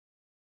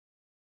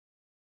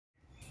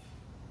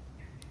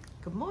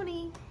Good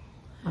morning.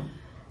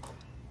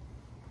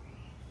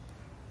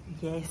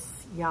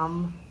 Yes,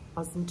 yum.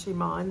 I was in two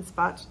minds,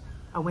 but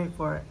I went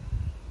for it.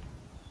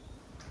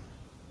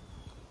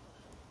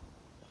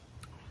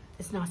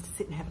 It's nice to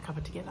sit and have a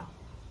cuppa together.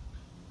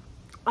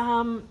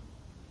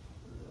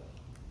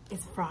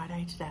 It's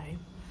Friday today.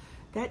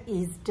 That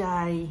is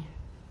day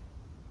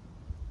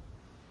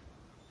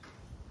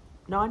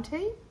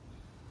 19.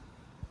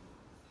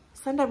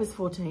 Sunday was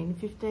 14,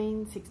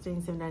 15,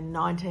 16, 17,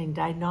 19.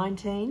 Day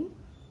 19.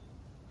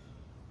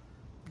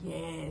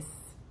 Yes.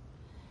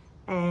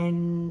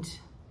 And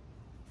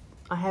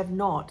I have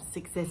not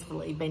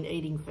successfully been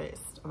eating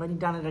first. I've only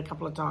done it a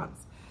couple of times.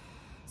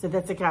 So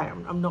that's okay.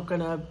 I'm not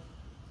gonna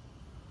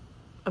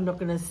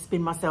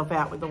spin myself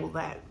out with all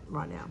that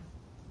right now.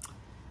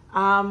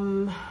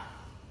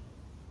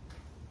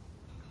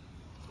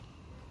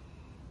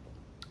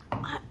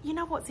 You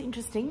know what's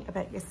interesting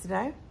about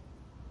yesterday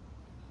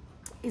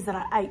is that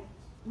I ate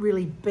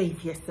really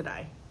beef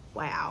yesterday.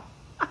 Wow.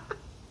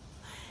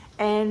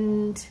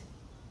 And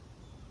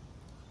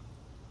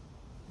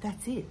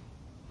that's it.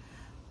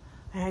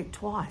 I ate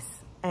twice,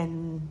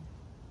 and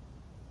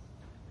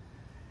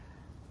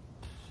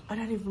I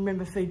don't even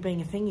remember food being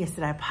a thing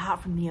yesterday,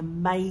 apart from the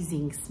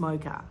amazing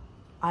smoker.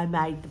 I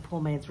made the poor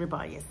man's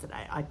ribeye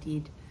yesterday. I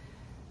did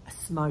a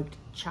smoked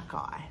chuck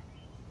eye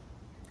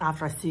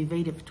after I sous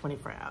vide it for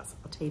 24 hours.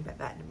 I'll tell you about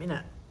that in a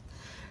minute.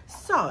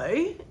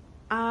 So,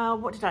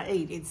 what did I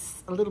eat?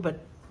 It's a little bit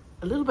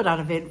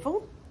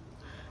uneventful.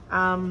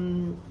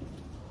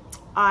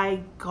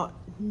 I got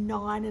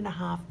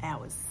 9.5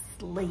 hours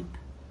sleep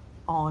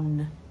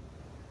on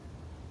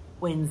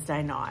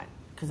Wednesday night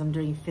because I'm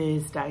doing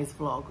Thursday's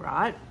vlog,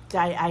 right?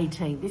 Day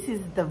 18. This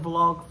is the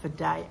vlog for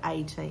day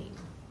 18.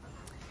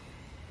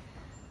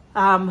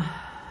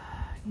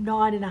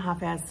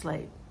 9.5 hours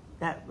sleep.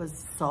 That was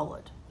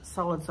solid.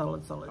 Solid.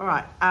 All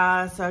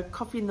right, so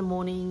coffee in the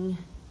morning.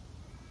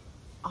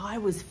 I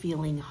was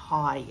feeling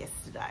high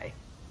yesterday.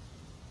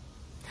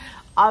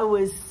 I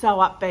was so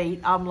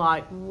upbeat. I'm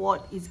like,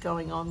 what is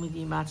going on with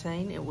you,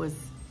 Martine? It was,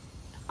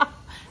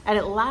 and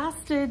it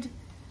lasted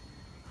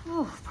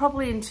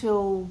probably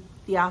until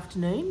the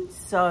afternoon.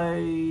 So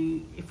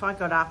if I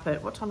got up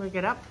at, what time did I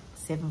get up?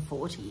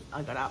 7:40.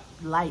 I got up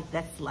late.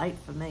 That's late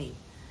for me.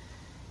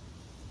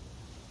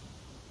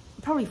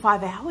 Probably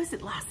 5 hours.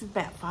 It lasted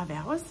about 5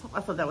 hours.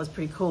 I thought that was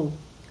pretty cool.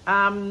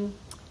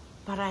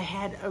 But I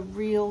had a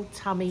real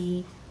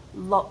tummy,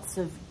 lots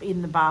of,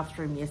 in the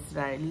bathroom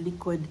yesterday,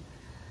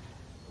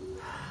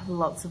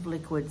 lots of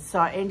liquid. So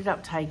I ended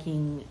up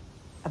taking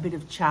a bit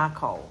of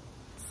charcoal,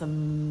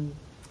 some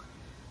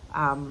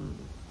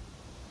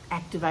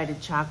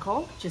activated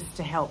charcoal, just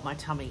to help my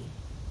tummy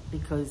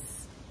because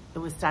it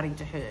was starting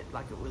to hurt,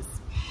 like it was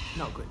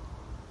not good.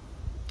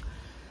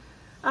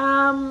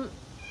 And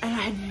I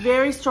had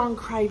very strong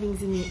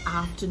cravings in the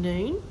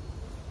afternoon,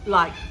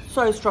 like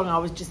so strong I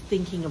was just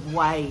thinking of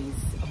ways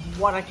of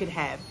what I could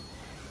have.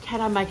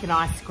 Can I make an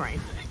ice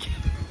cream?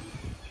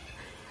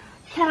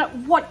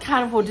 What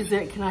carnivore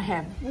dessert can I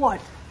have?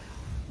 What?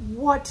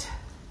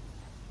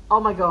 Oh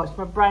my gosh,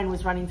 my brain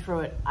was running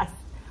through it.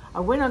 I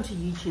went onto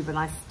YouTube and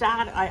I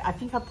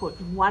think I put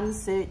one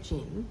search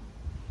in.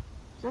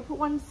 Did I put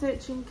one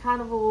search in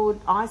carnivore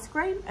ice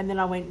cream? And then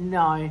I went, no,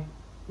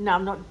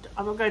 I'm not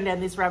going down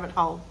this rabbit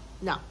hole.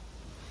 No.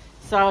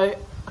 So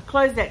I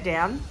closed that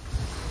down.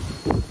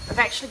 I've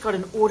actually got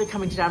an order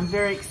coming today. I'm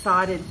very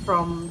excited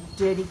from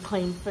Dirty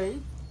Clean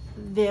Food.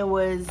 There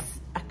was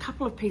a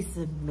couple of pieces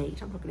of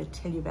meat. I'm not going to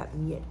tell you about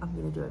them yet. I'm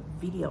going to do a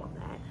video on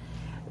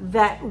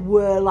that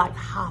were like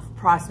half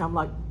price. And I'm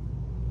like,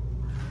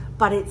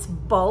 but it's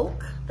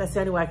bulk. That's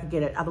the only way I could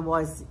get it.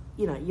 Otherwise,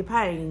 you know, you're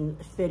paying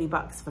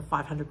 $30 for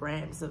 500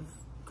 grams of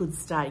good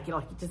steak. You're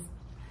like,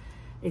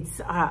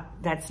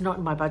 that's not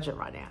in my budget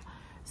right now.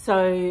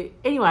 So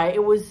anyway,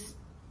 it was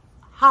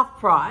half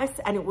price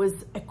and it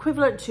was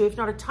equivalent to, if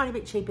not a tiny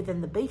bit cheaper than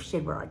the beef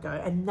shed where I go.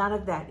 And none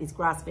of that is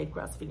grass-fed,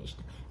 grass-finished.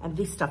 And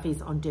this stuff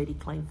is on Dirty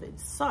Clean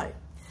Foods. So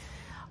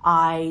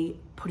I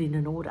put in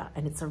an order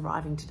and it's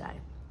arriving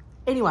today.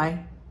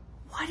 Anyway,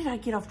 why did I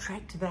get off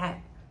track to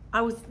that?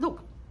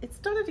 Look, it's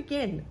done it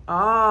again.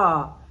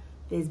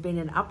 There's been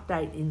an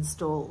update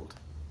installed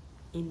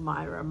in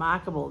my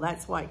Remarkable.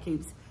 That's why it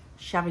keeps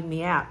shoving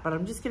me out. But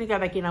I'm just going to go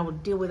back in. I will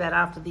deal with that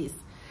after this.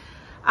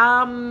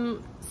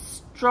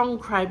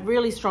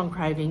 Really strong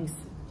cravings.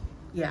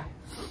 Yeah,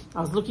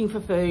 I was looking for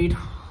food.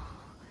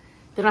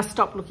 Then I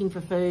stopped looking for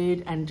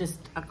food and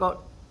I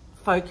got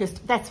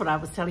focused. That's what I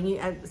was telling you.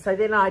 And so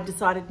then I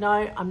decided, no,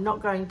 I'm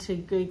not going to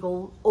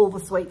Google all the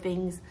sweet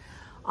things.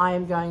 I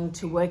am going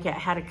to work out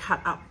how to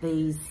cut up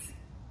these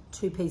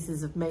 2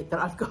 pieces of meat that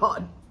I've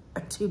got,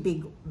 2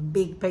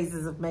 big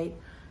pieces of meat,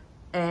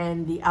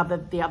 and the other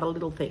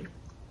little thing,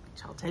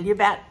 which I'll tell you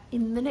about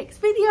in the next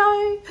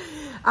video.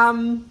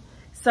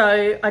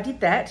 So I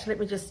did that. Let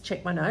me just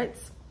check my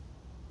notes.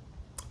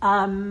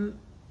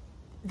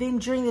 Then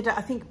during the day,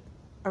 I think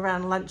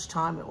around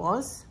lunchtime it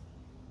was,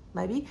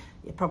 maybe,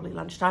 yeah, probably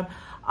lunchtime,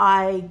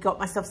 I got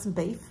myself some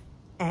beef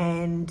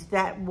And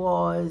that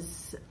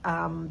was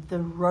the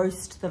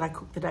roast that I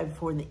cooked the day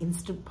before in the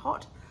Instant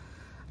Pot.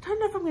 I don't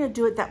know if I'm going to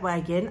do it that way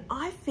again.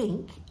 I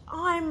think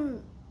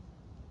I'm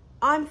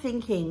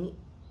thinking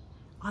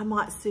I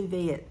might sous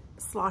vide it,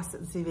 slice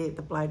it and sous vide it,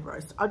 the blade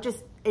roast.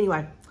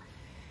 Anyway,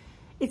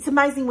 it's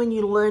amazing when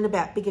you learn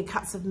about bigger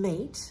cuts of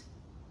meat,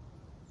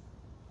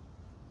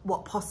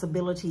 what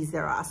possibilities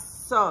there are.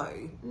 So,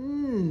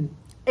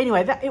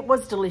 anyway, it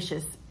was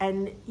delicious.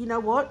 And you know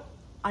what?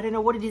 I don't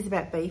know what it is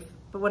about beef,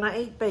 but when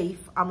I eat beef,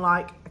 I'm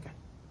like, okay,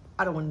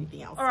 I don't want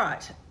anything else. All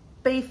right,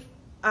 beef,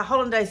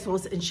 hollandaise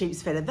sauce and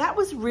sheep's feta. That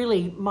was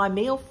really my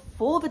meal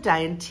for the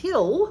day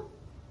until,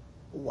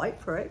 wait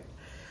for it,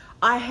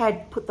 I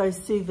had put those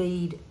sous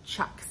vide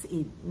chucks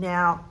in.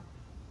 Now,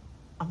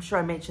 I'm sure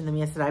I mentioned them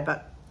yesterday,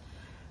 but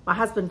my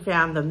husband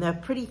found them. They're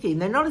pretty thin.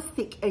 They're not as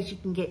thick as you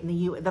can get in the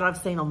US, that I've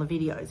seen on the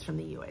videos from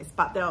the US,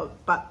 but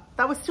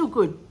they were still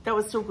good. They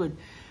were still good.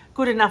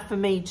 Good enough for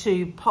me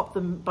to pop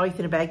them both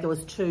in a bag. There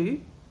was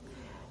 2.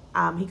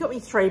 He got me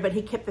 3, but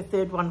he kept the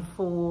 3rd one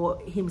for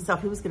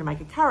himself. He was going to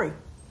make a curry.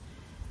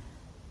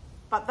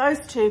 But those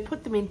 2,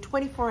 put them in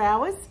 24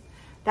 hours.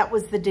 That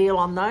was the deal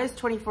on those,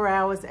 24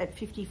 hours at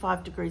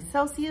 55 degrees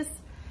Celsius.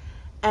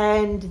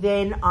 And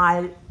then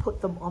I put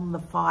them on the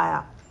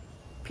fire.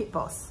 Pit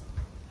Boss.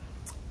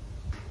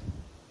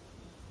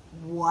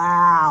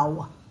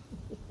 Wow.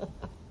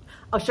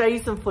 I'll show you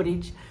some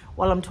footage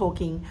while I'm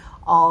talking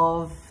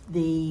of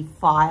the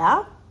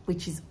fire,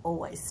 which is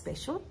always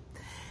special.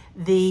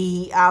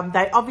 They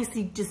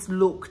obviously just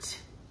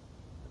looked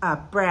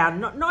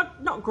brown,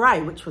 not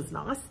grey, which was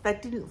nice. They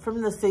didn't,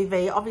 from the sous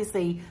vide,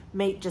 obviously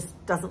meat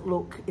just doesn't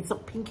look, it's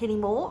not pink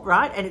anymore,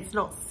 right? And it's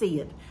not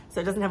seared,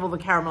 so it doesn't have all the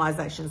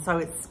caramelization, so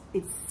it's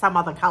some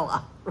other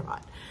color,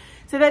 right?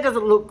 So that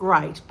doesn't look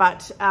great,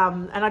 but,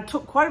 and I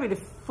took quite a bit of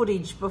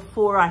footage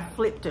before I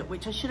flipped it,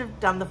 which I should have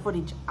done the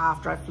footage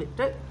after I flipped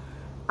it,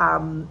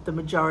 the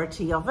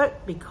majority of it,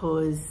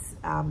 because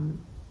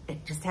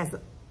it just has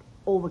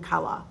all the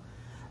color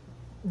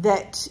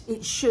that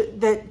it should,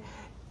 that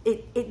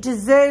it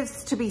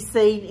deserves to be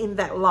seen in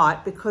that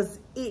light, because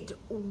it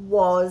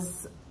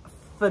was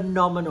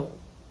phenomenal.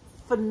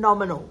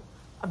 Phenomenal.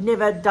 I've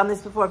never done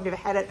this before. I've never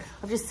had it.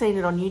 I've just seen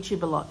it on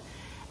YouTube a lot.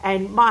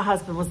 And my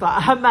husband was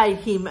like, I made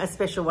him a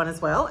special one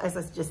as well, as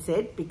I just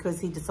said, because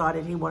he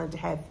decided he wanted to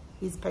have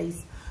his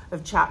piece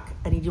of chuck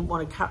and he didn't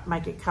want to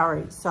make it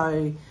curry.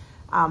 So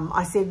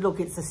I said,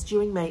 look, it's a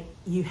stewing meat.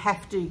 You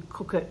have to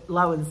cook it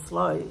low and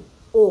slow,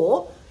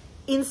 or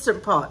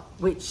Instant Pot,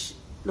 which,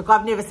 look,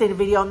 I've never seen a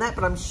video on that,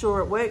 but I'm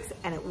sure it works,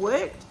 and it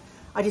worked.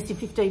 I just did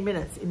 15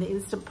 minutes in the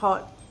Instant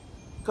Pot,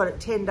 got it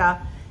tender,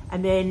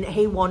 and then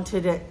he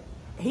wanted it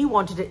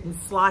in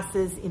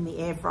slices in the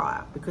air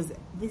fryer, because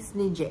this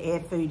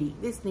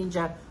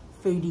Ninja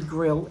Foodie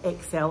Grill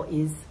XL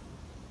is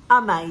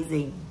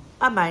amazing,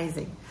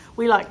 amazing.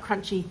 We like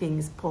crunchy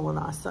things, Paul and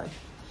I, so.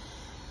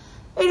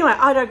 Anyway,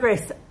 I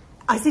digress.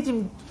 I said to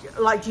him,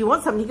 like, do you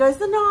want something? He goes,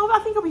 no,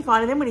 I think I'll be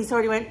fine. And then when he saw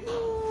it, he went,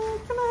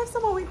 can I have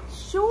some? I went,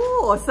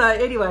 sure. So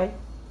anyway,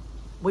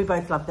 we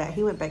both loved that.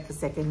 He went back for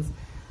seconds.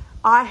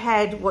 I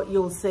had what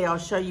you'll see. I'll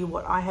show you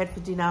what I had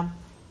for dinner.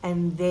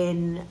 And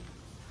then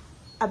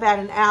about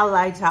an hour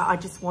later, I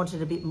just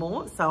wanted a bit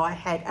more. So I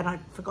had, and I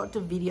forgot to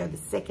video the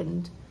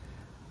second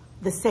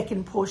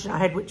portion I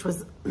had, which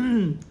was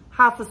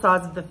half the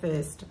size of the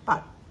first.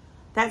 But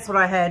that's what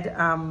I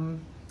had.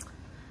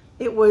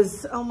 It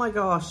was, oh my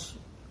gosh,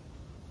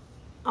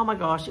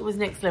 it was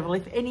next level.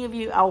 If any of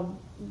you are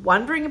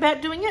wondering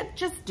about doing it,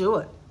 just do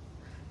it.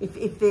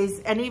 If there's,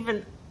 and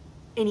even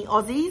any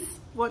Aussies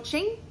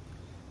watching,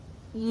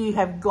 you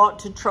have got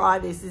to try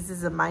this. This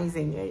is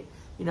amazing.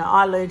 You know,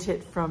 I learnt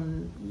it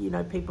from, you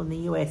know, people in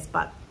the US,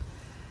 but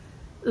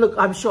look,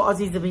 I'm sure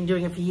Aussies have been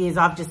doing it for years.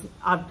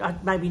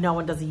 Maybe no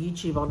one does a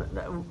YouTube on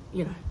it,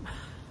 you know,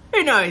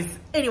 who knows?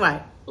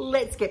 Anyway,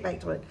 let's get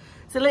back to it.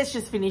 So let's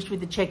just finish with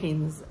the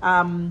check-ins.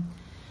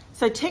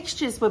 So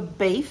textures were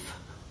beef,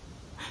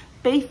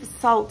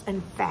 salt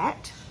and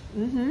fat.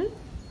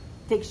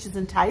 Textures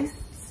and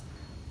tastes.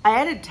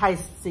 I added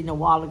tastes in a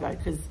while ago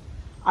because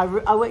I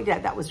worked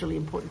out that was really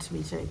important to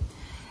me too.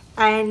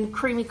 And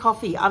creamy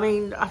coffee. I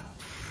mean,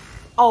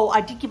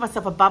 I did give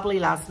myself a bubbly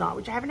last night,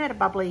 which I haven't had a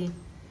bubbly.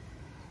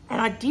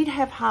 And I did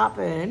have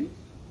heartburn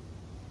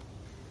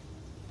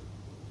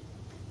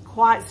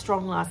quite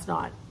strong last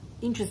night.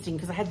 Interesting,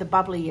 because I had the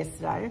bubbly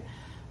yesterday.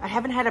 I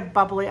haven't had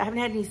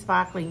any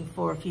sparkling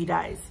for a few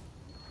days.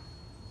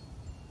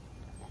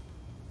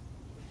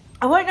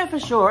 I won't know for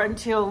sure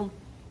until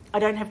I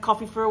don't have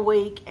coffee for a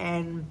week,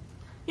 and,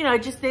 you know,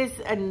 just this,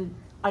 and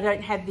I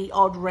don't have the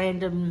odd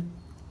random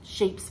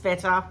sheep's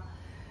feta.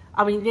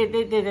 I mean,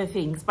 they're the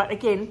things. But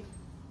again,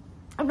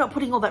 I'm not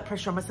putting all that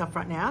pressure on myself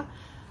right now.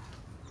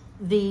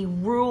 The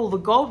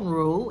golden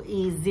rule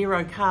is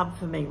 0 carb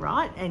for me,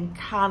 right? And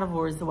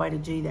carnivore is the way to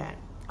do that.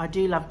 I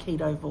do love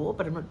ketovore,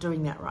 but I'm not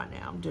doing that right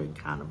now. I'm doing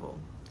carnivore.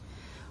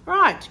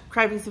 Right,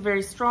 cravings are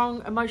very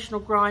strong. Emotional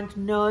grind,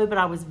 no, but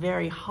I was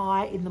very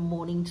high in the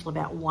morning till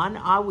about 1.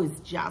 I was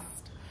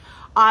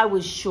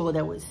sure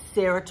there was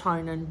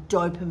serotonin,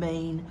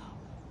 dopamine,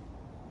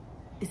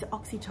 is it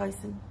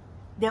oxytocin?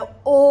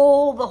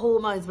 All the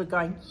hormones were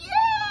going,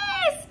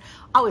 yes!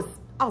 I was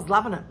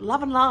loving it,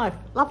 loving life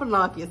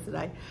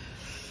yesterday.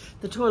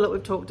 The toilet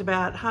we've talked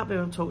about,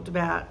 heartburn we've talked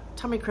about,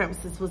 tummy cramps,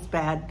 this was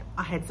bad.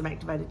 I had some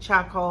activated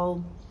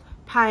charcoal,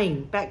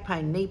 pain, back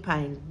pain, knee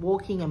pain,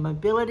 walking and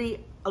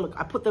mobility. Oh, look,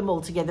 I put them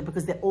all together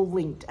because they're all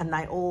linked and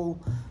they all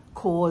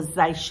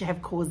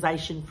have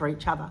causation for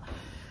each other.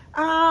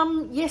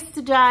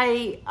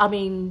 Yesterday, I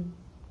mean,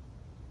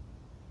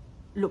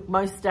 look,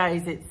 most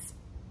days it's,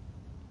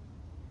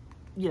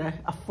 you know,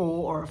 a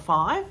 4 or a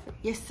 5.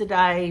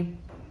 Yesterday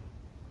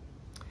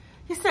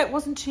it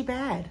wasn't too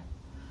bad.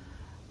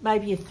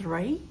 Maybe a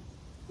 3.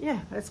 Yeah,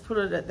 let's put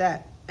it at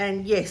that.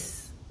 And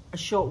yes, a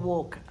short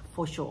walk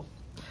for sure.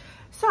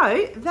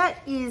 So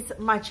that is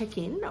my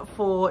check-in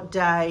for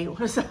day,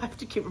 I have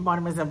to keep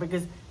reminding myself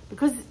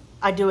because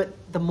I do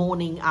it the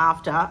morning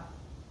after,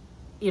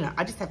 you know,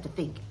 I just have to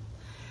think.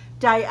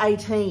 Day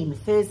 18,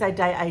 Thursday,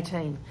 day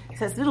 18.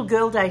 So it's little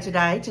girl day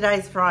today.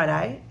 Today's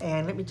Friday,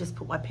 and let me just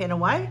put my pen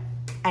away.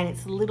 And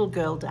it's little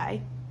girl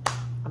day.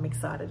 I'm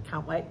excited,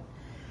 can't wait.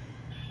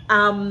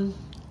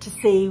 To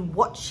see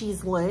what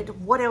she's learned,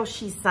 what else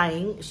she's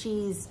saying.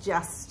 She's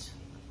just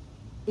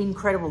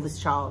incredible, this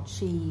child.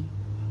 She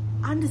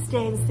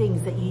understands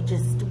things that you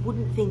just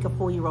wouldn't think a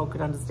 4-year-old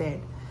could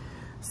understand.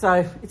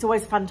 So it's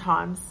always fun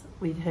times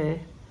with her.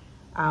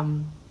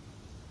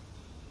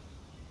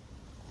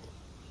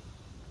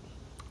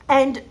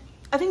 And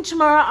I think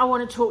tomorrow I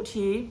want to talk to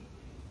you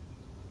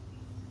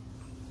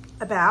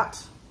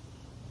about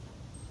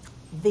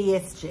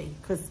VSG,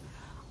 because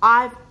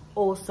I've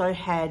also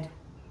had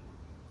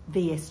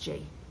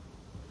VSG,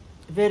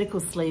 vertical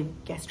sleeve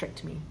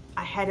gastrectomy.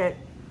 I had it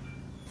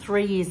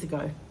 3 years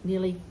ago,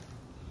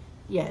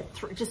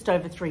 just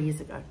over 3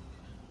 years ago.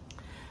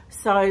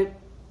 So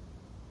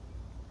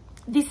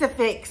this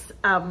affects,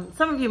 some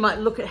of you might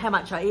look at how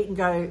much I eat and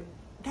go,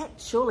 that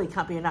surely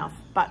can't be enough,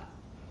 but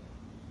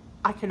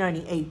I can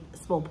only eat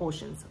small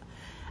portions.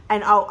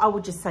 And I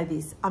would just say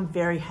this, I'm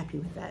very happy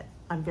with that.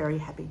 I'm very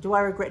happy. Do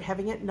I regret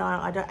having it? No,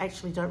 I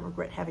don't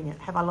regret having it.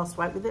 Have I lost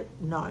weight with it?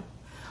 No.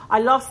 I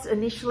lost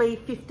initially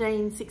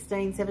 15,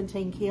 16,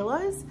 17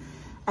 kilos,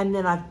 and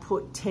then I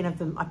put 10 of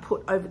them, I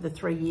put over the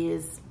 3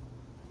 years,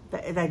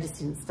 they just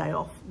didn't stay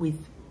off with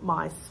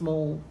my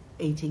small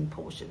eating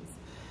portions.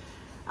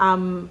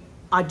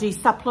 I do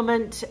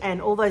supplement and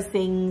all those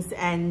things,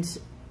 and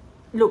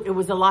look, it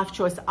was a life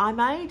choice I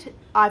made.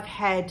 I've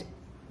had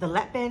the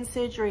Lapband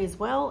surgery as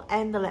well,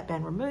 and the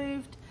Lapband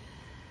removed.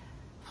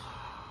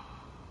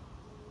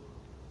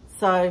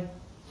 So,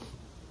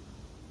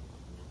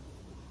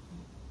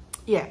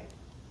 yeah.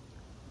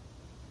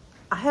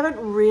 I haven't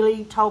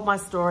really told my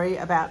story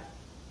about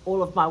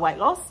all of my weight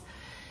loss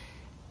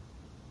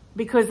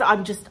because I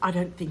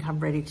don't think I'm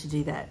ready to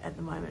do that at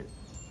the moment.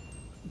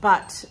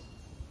 But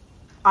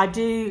I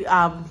do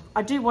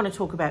want to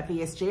talk about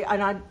VSG,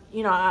 and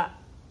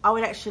I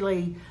would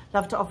actually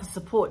love to offer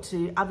support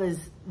to others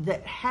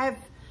that have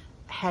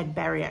had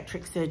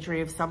bariatric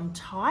surgery of some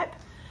type.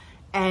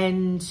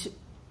 And,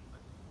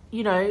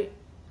 you know,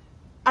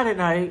 I don't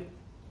know,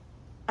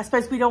 I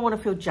suppose we don't want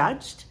to feel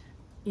judged,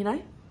 you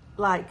know,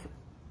 like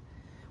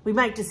we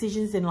make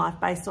decisions in life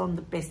based on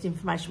the best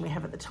information we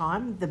have at the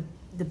time,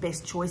 the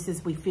best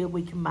choices we feel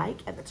we can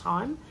make at the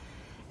time.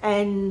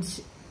 And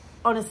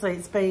honestly,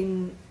 it's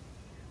been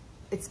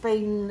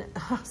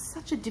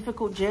such a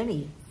difficult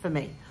journey for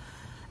me.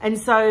 And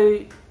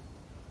so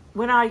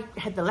when I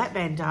had the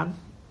Lapband done,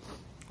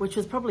 which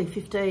was probably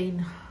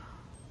 15,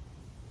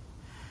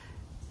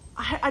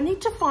 I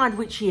need to find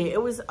which year.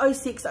 It was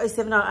 06,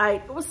 07,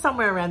 08. It was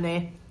somewhere around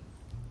there.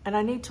 And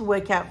I need to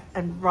work out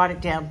and write it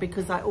down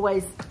because I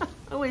always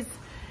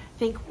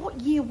think,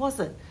 what year was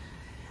it?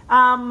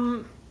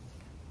 And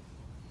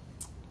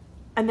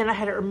then I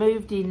had it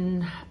removed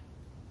in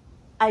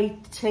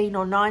 18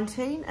 or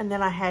 19. And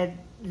then I had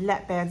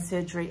Lapband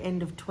surgery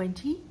end of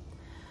 20.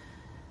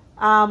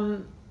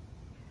 And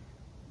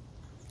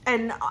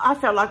I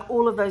felt like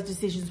all of those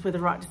decisions were the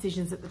right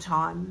decisions at the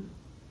time.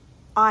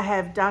 I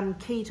have done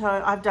keto.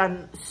 I've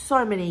done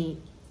so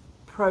many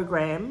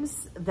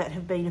programs that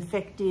have been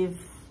effective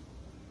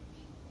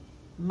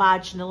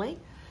marginally.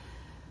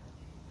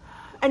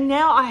 And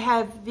now I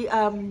have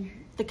the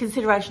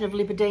consideration of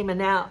lipedema.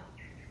 Now,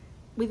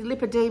 with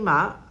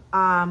lipedema,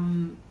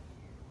 I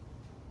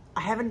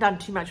haven't done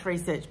too much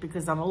research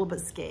because I'm a little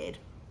bit scared,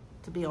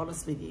 to be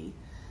honest with you.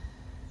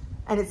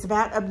 And it's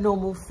about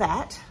abnormal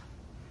fat.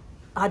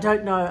 I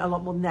don't know a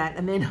lot more than that.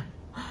 And then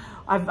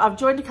I've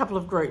joined a couple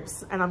of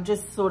groups and I'm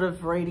just sort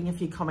of reading a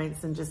few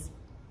comments and just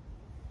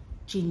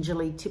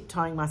gingerly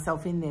tiptoeing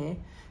myself in there.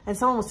 And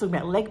someone was talking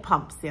about leg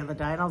pumps the other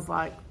day and I was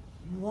like,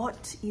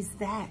 what is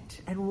that?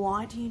 And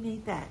why do you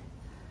need that?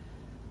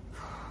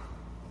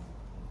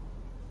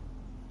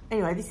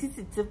 Anyway,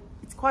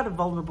 it's quite a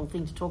vulnerable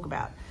thing to talk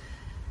about,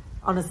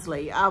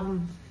 honestly.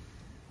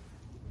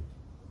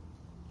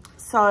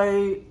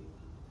 So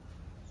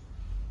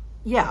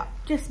yeah,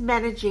 just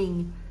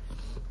managing.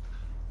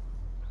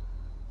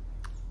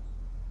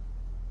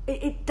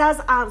 it does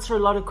answer a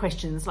lot of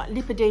questions. Like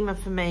lipedema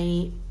for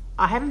me,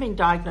 I haven't been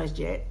diagnosed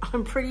yet.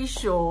 I'm pretty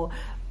sure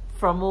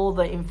from all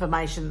the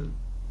information,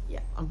 yeah,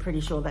 I'm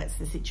pretty sure that's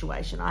the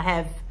situation. I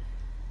have,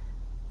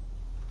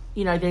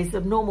 you know, there's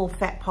abnormal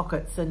fat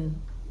pockets,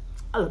 and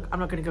look, I'm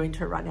not going to go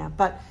into it right now,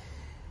 but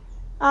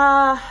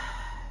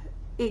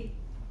it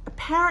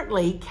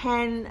apparently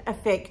can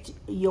affect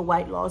your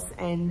weight loss.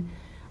 And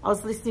I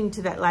was listening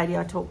to that lady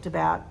I talked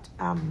about,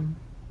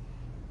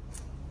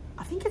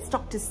 I think it's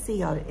Dr.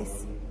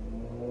 C.O.S.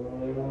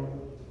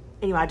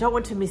 Anyway, I don't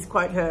want to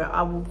misquote her.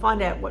 I will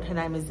find out what her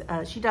name is.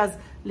 She does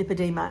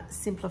lipedema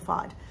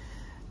simplified.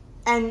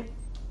 And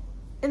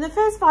in the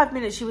first 5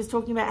 minutes, she was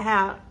talking about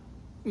how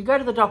you go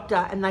to the doctor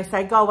and they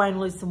say, go away and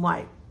lose some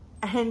weight.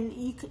 And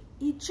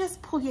you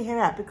just pull your hair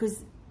out,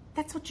 because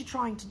that's what you're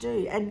trying to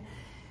do. And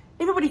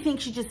everybody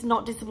thinks you're just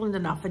not disciplined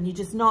enough, and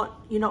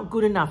you're not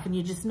good enough, and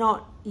you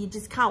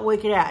just can't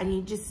work it out, and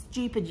you're just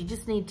stupid. You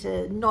just need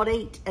to not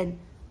eat. And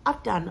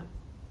I've done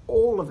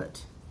all of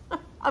it.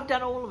 I've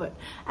done all of it,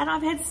 and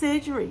I've had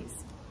surgeries.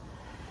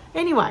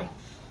 Anyway,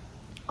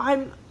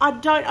 I'm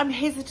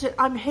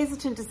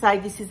hesitant to say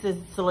this is a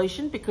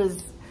solution,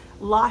 because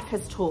life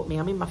has taught me.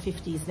 I'm in my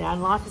 50s now,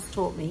 and life has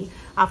taught me,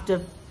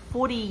 after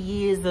 40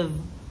 years of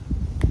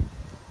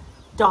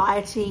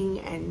dieting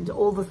and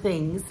all the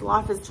things,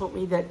 life has taught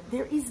me that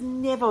there is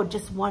never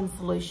just one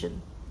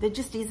solution. There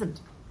just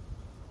isn't.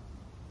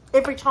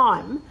 Every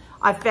time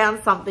I've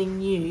found something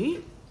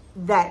new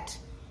that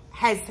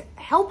has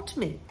helped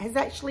me, has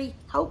actually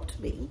helped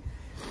me,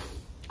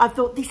 I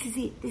thought, this is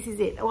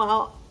it.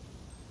 Well,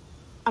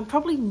 I'm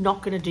probably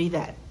not going to do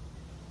that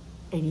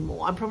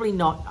anymore. I'm probably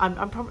not.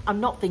 I'm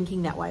not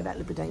thinking that way about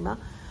lipedema.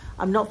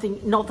 I'm not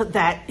that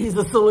that is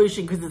a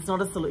solution, because it's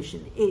not a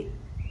solution. It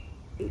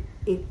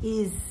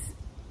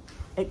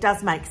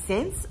does make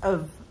sense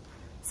of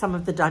some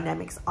of the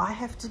dynamics I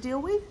have to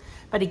deal with,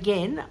 but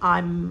again,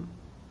 I'm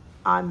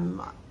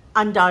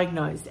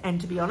undiagnosed, and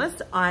to be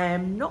honest,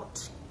 I'm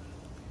not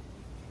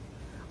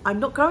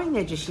going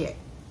there just yet.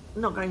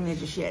 I'm not going there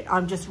just yet.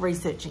 I'm just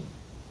researching.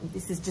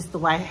 This is just the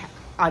way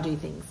I do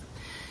things.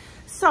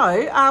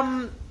 So,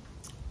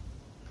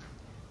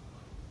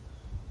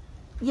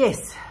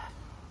 yes,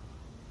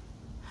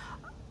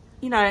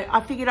 you know,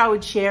 I figured I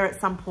would share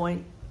at some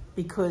point,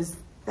 because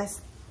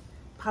that's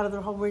part of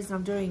the whole reason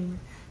I'm doing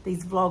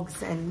these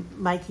vlogs and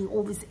making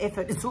all this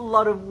effort. It's a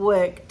lot of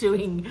work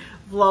doing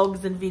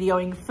vlogs and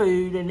videoing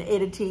food and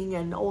editing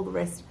and all the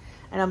rest.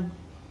 And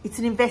it's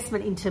an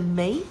investment into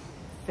me,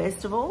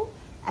 first of all,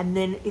 and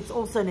then it's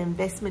also an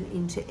investment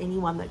into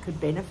anyone that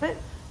could benefit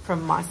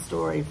from my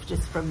story,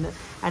 just from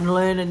and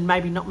learn and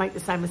maybe not make the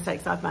same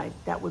mistakes I've made.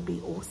 That would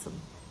be awesome.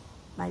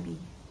 Maybe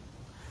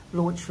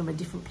launch from a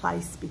different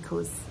place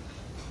because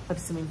of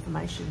some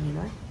information, you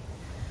know.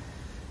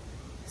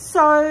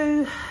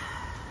 So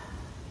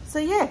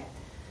yeah,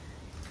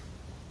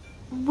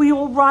 we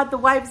all ride the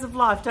waves of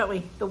life, don't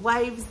we? The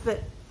waves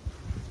that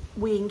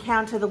we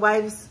encounter, the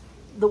waves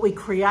that we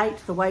create,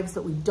 the waves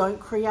that we don't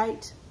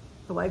create,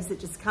 the waves that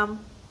just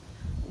come.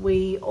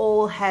 We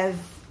all have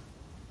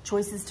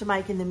choices to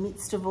make in the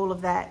midst of all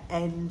of that,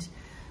 and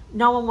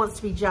no one wants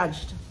to be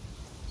judged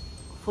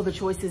for the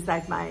choices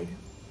they've made.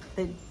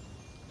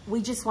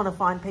 We just want to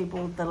find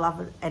people that love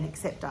it and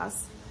accept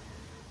us,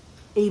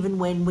 even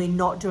when we're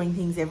not doing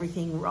things,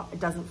 everything right, it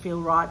doesn't feel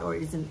right, or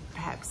it isn't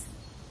perhaps,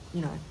 you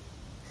know.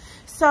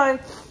 So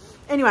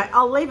anyway,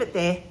 I'll leave it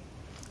there.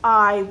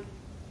 I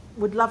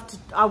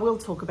will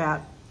talk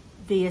about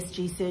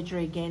VSG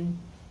surgery again,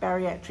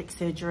 bariatric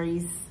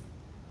surgeries.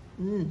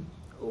 Ooh,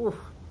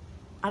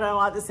 I don't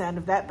like the sound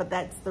of that, but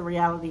that's the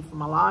reality for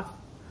my life.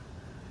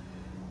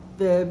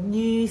 The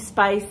new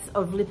space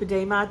of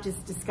lipedema,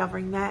 just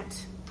discovering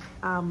that.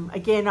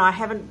 Again, I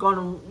haven't gone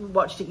and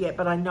watched it yet,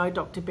 but I know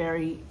Dr.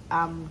 Berry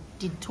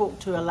did talk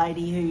to a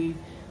lady who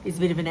is a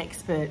bit of an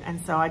expert,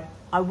 and so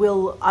I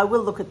will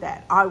look at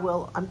that.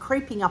 I'm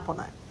creeping up on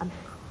it. I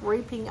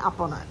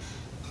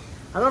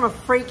don't want to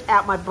freak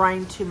out my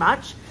brain too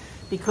much,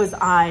 because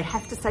I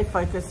have to stay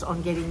focused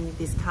on getting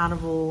this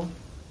carnivore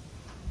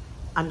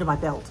under my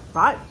belt,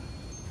 right?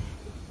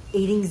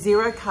 Eating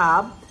zero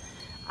carb.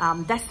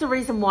 That's the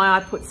reason why I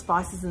put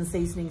spices and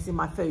seasonings in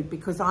my food,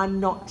 because I'm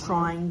not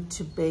trying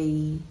to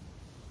be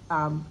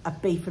a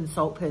beef and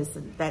salt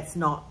person. That's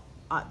not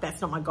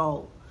my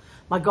goal.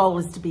 My goal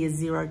is to be a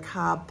zero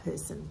carb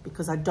person,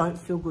 because I don't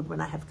feel good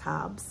when I have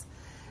carbs.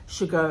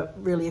 Sugar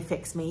really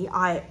affects me.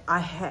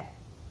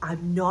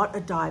 I'm not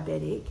a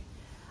diabetic.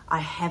 I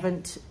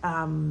haven't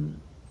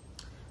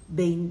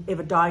been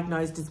ever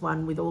diagnosed as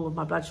one with all of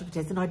my blood sugar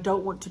tests, and I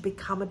don't want to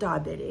become a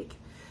diabetic.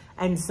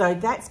 And so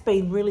that's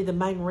been really the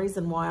main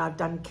reason why I've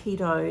done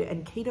keto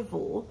and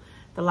ketovore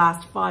the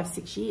last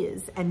 5-6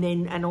 years,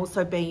 and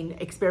also been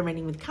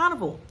experimenting with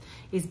carnivore,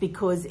 is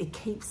because it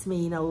keeps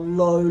me in a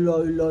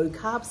low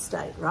carb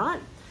state, right?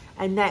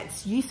 And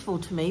that's useful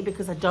to me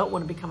because I don't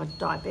want to become a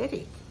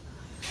diabetic.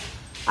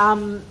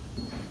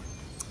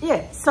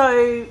 Yeah,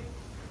 so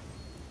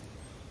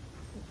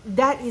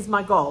that is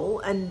my goal,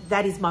 and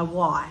that is my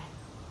why,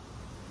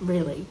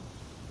 really.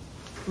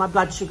 my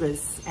blood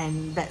sugars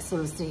and that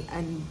sort of thing.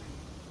 And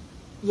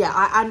yeah,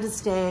 I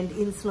understand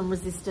insulin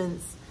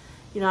resistance.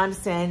 You know, I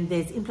understand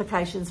there's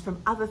implications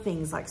from other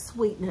things like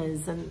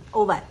sweeteners and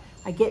all that.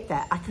 I get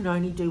that. I can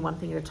only do one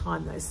thing at a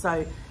time though.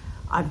 So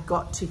I've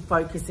got to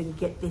focus and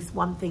get this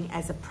one thing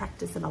as a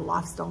practice and a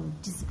lifestyle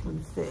and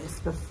discipline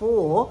first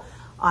before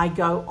I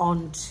go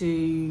on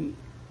to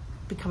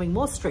becoming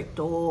more strict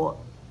or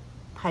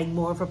paying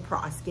more of a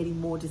price, getting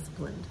more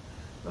disciplined,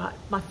 right?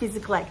 My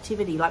physical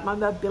activity, like my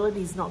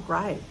mobility is not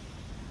great.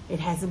 It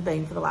hasn't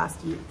been for the last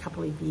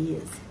couple of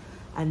years.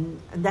 And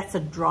that's a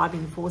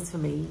driving force for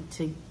me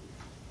to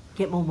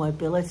get more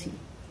mobility,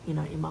 you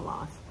know, in my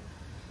life.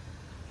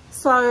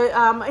 So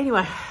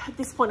anyway, at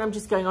this point, I'm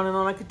just going on and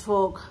on. I could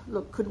talk.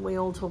 Look, couldn't we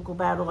all talk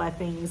about all our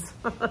things?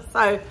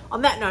 So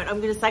on that note,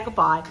 I'm going to say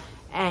goodbye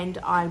and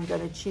I'm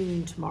going to tune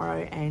in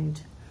tomorrow and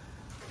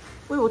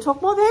we will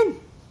talk more then.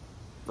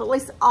 At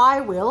least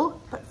I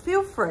will, but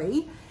feel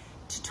free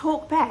to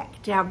talk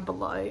back down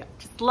below.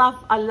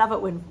 I love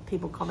it when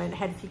people comment. I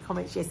had a few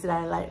comments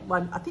yesterday.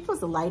 One, I think it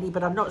was a lady,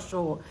 but I'm not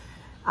sure.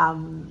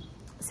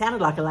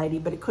 Sounded like a lady,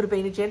 but it could have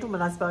been a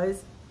gentleman, I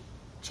suppose,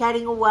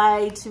 chatting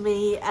away to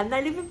me, and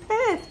they live in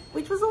Perth,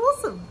 which was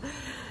awesome.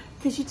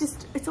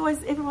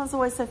 Because everyone's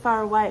always so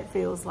far away, it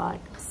feels like.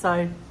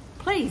 So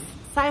please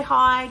say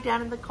hi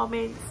down in the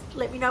comments.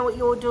 Let me know what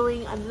you're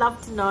doing. I'd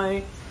love to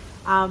know.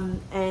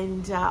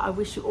 I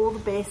wish you all the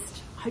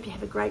best. Hope you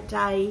have a great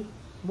day,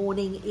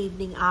 morning,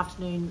 evening,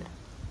 afternoon,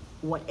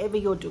 whatever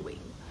you're doing.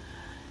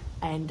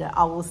 And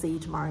I will see you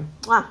tomorrow.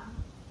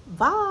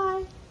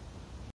 Bye.